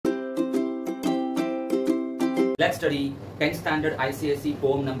Let's study 10th standard ICSE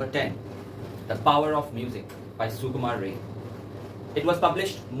poem number 10, The Power of Music by Sukumar Ray. It was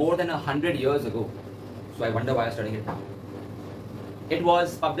published more than 100 years ago, so I wonder why I'm studying it now. It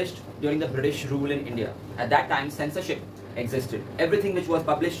was published during the British rule in India. At that time, censorship existed. Everything which was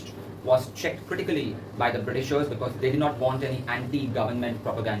published was checked critically by the Britishers because they did not want any anti-government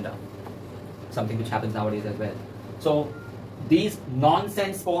propaganda, something which happens nowadays as well. So these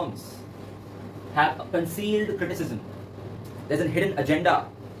nonsense poems have a concealed criticism. There's a hidden agenda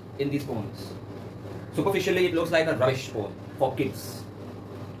in these poems. Superficially, it looks like a rubbish poem for kids.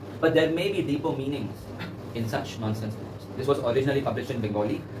 But there may be deeper meanings in such nonsense poems. This was originally published in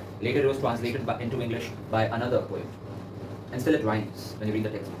Bengali. Later it was translated into English by another poet. And still it rhymes when you read the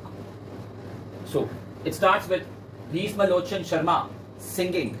textbook. So, it starts with Bhishma Lochan Sharma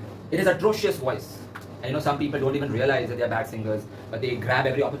singing. It is atrocious voice. And you know, some people don't even realize that they are bad singers, but they grab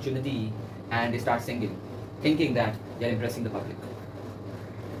every opportunity and they start singing, thinking that they are impressing the public.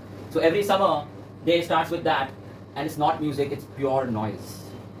 So every summer, day starts with that, and it's not music, it's pure noise.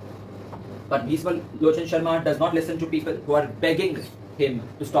 But Bhishma Lochan Sharma does not listen to people who are begging him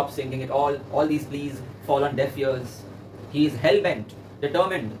to stop singing it. All these pleas fall on deaf ears. He is hell-bent,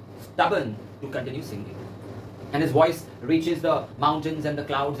 determined, stubborn to continue singing. And his voice reaches the mountains and the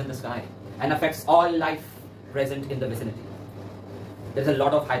clouds and the sky and affects all life present in the vicinity. There's a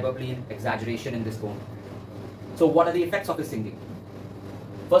lot of hyperbole and exaggeration in this poem. So what are the effects of his singing?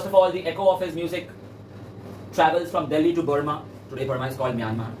 First of all, the echo of his music travels from Delhi to Burma. Today Burma is called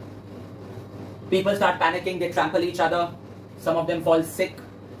Myanmar. People start panicking, they trample each other. Some of them fall sick.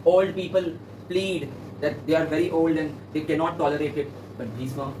 Old people plead that they are very old and they cannot tolerate it. But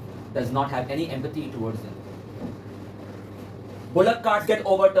Bhishma does not have any empathy towards them. Bullock carts get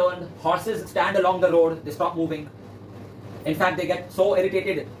overturned. Horses stand along the road. They stop moving. In fact, they get so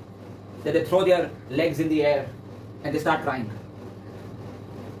irritated that they throw their legs in the air and they start crying.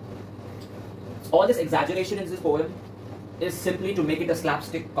 All this exaggeration in this poem is simply to make it a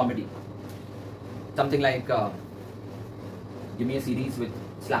slapstick comedy. Something like, give me a series with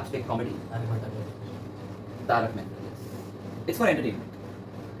slapstick comedy. Tarak Mehta, yes. It's for entertainment.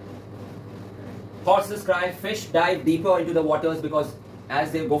 Horses cry, fish dive deeper into the waters because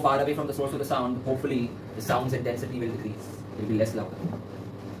as they go far away from the source of the sound, hopefully the sound's intensity will decrease. It will be less louder.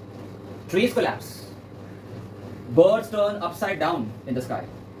 Trees collapse. Birds turn upside down in the sky.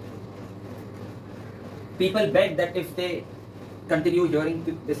 People beg that if they continue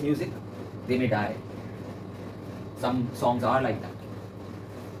hearing this music, they may die. Some songs are like that.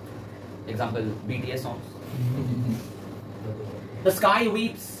 Example, BTS songs. The sky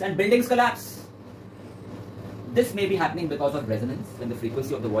weeps and buildings collapse. This may be happening because of resonance. When the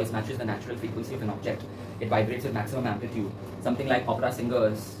frequency of the voice matches the natural frequency of an object, it vibrates with maximum amplitude. Something like opera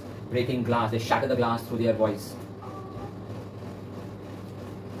singers breaking glass, they shatter the glass through their voice.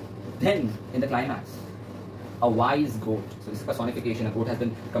 Then, in the climax, a wise goat, so this is personification, a goat has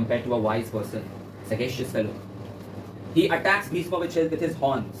been compared to a wise person, sagacious fellow. He attacks Bhishma with his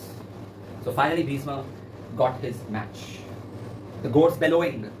horns. So finally Bhishma got his match. The goat's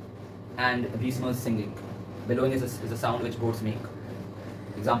bellowing and Bhishma's singing. Bellowing is a sound which goats make.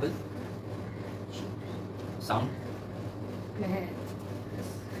 Example? Sound?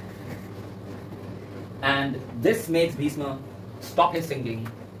 And this makes Bhishma stop his singing,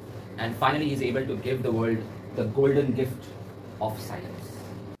 and finally he is able to give the world the golden gift of silence.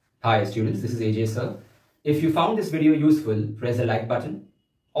 Hi students, this is AJ sir. If you found this video useful, press the like button.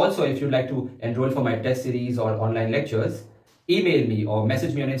 Also, if you'd like to enroll for my test series or online lectures, email me or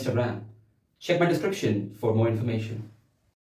message me on Instagram. Check my description for more information.